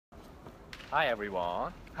Hi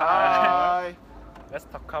everyone. Hi. Let's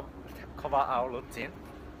about our routine.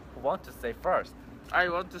 Who want to say first? I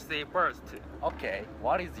want to say first, Okay,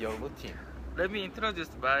 what is your routine? let me introduce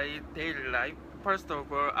my daily life. First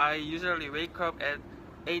of all, I usually wake up at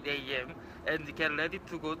 8 a.m. and get ready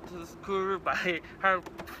to go to school by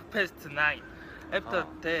 9:30. After Oh.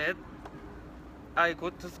 that, I go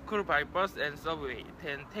to school by bus and subway,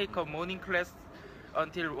 then take a morning class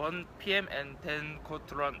until 1 p.m. and then go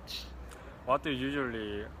to lunch. What do you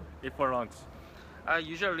usually eat for lunch? I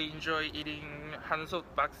usually enjoy eating hanso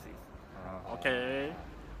boxes. Okay.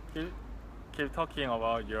 Keep, keep talking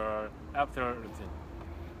about your after routine.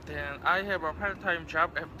 Then I have a part-time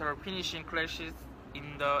job after finishing classes in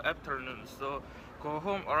the afternoon, so go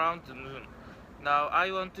home around noon. Now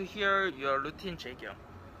I want to hear your routine, Jae-kyung.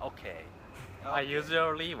 Okay. I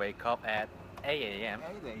usually wake up at 8 a.m.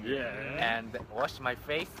 Yeah. and wash my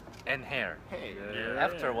face and hair. Hey. Yeah.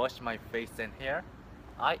 After wash my face and hair,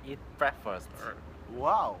 I eat breakfast.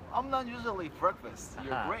 Wow. I'm not usually breakfast.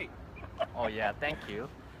 You're Haha. great. Oh yeah, thank you.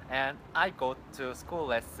 And I go to school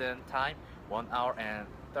lesson time 1 hour and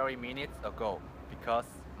 30 minutes ago because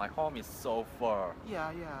my home is so far.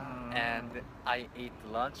 Yeah. And I eat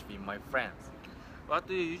lunch with my friends. What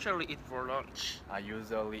do you usually eat for lunch? I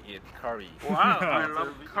usually eat curry. Wow, I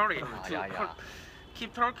love curry Ah, too. yeah.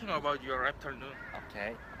 Keep talking about your afternoon.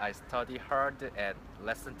 Okay, I study hard at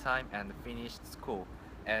lesson time and finish school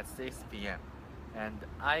at 6 p.m. And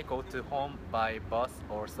I go to home by bus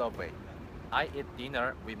or subway. I eat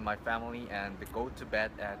dinner with my family and go to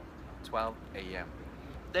bed at 12 a.m.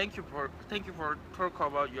 Thank you for talk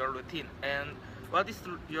about your routine. And what is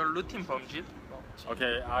your routine, Bumjit?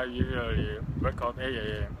 Okay, I usually wake up 8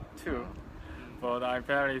 a.m. too, but I'm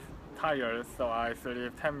very tired, so I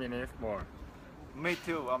sleep 10 minutes more. Me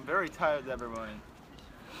too. I'm very tired every morning.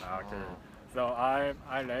 Okay, so I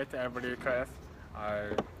late every class. I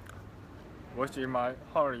watch in my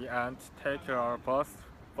hurry and take a bus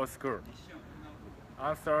for school.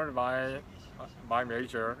 Answer my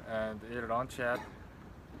major and eat lunch at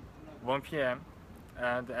 1 p.m.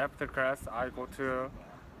 And after class, I go to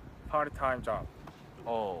part-time job.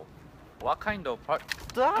 Oh, what kind of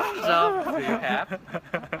job do you have?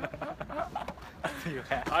 Do you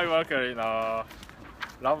have? I work in a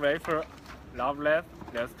love restaurant.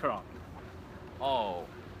 Oh,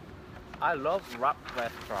 I love rap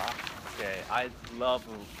restaurant. Okay, I love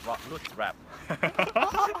root rap.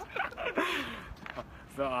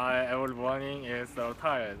 So every morning is so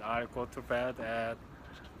tired. I go to bed at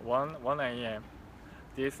 1 a.m.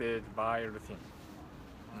 This is my routine.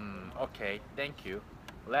 Okay, thank you.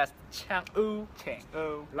 Last Chang. Ooh. Chang.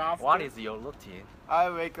 Oh. What is your routine? I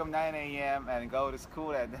wake up 9 a.m. and go to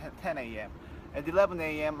school at 10 a.m. At 11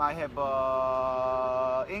 a.m. I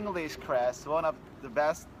have English class. One of the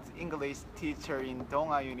best English teacher in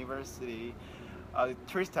Donga University,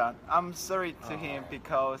 Tristan. I'm sorry to him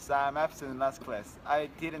because I'm absent in last class. I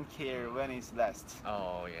didn't care when it's last.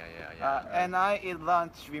 Oh yeah. And I eat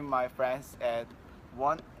lunch with my friends at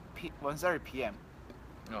 1:30 p.m.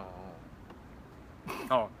 Oh.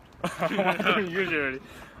 Oh, what do you usually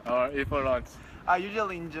eat for lunch? I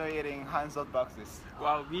usually enjoy eating hands-on boxes.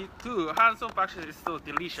 Wow, me too. Hanso boxes is so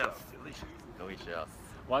delicious. Delicious.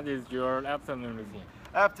 What is your afternoon routine?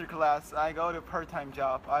 After class, I go to part-time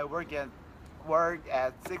job. I work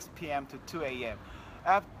at 6 p.m. to 2 a.m.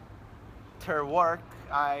 After work,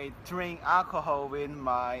 I drink alcohol with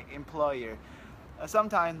my employer.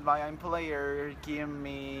 Sometimes my employer give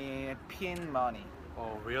me pin money.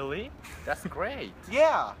 Oh really? That's great.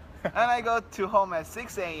 Yeah. And I go to home at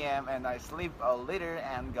 6 a.m. and I sleep a little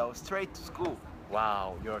and go straight to school.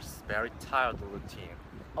 Wow, you're very tired routine.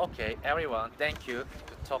 Okay, everyone, thank you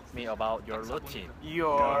to talk me about your routine.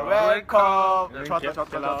 You're welcome. Thank you.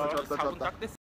 사분 딱 됐어.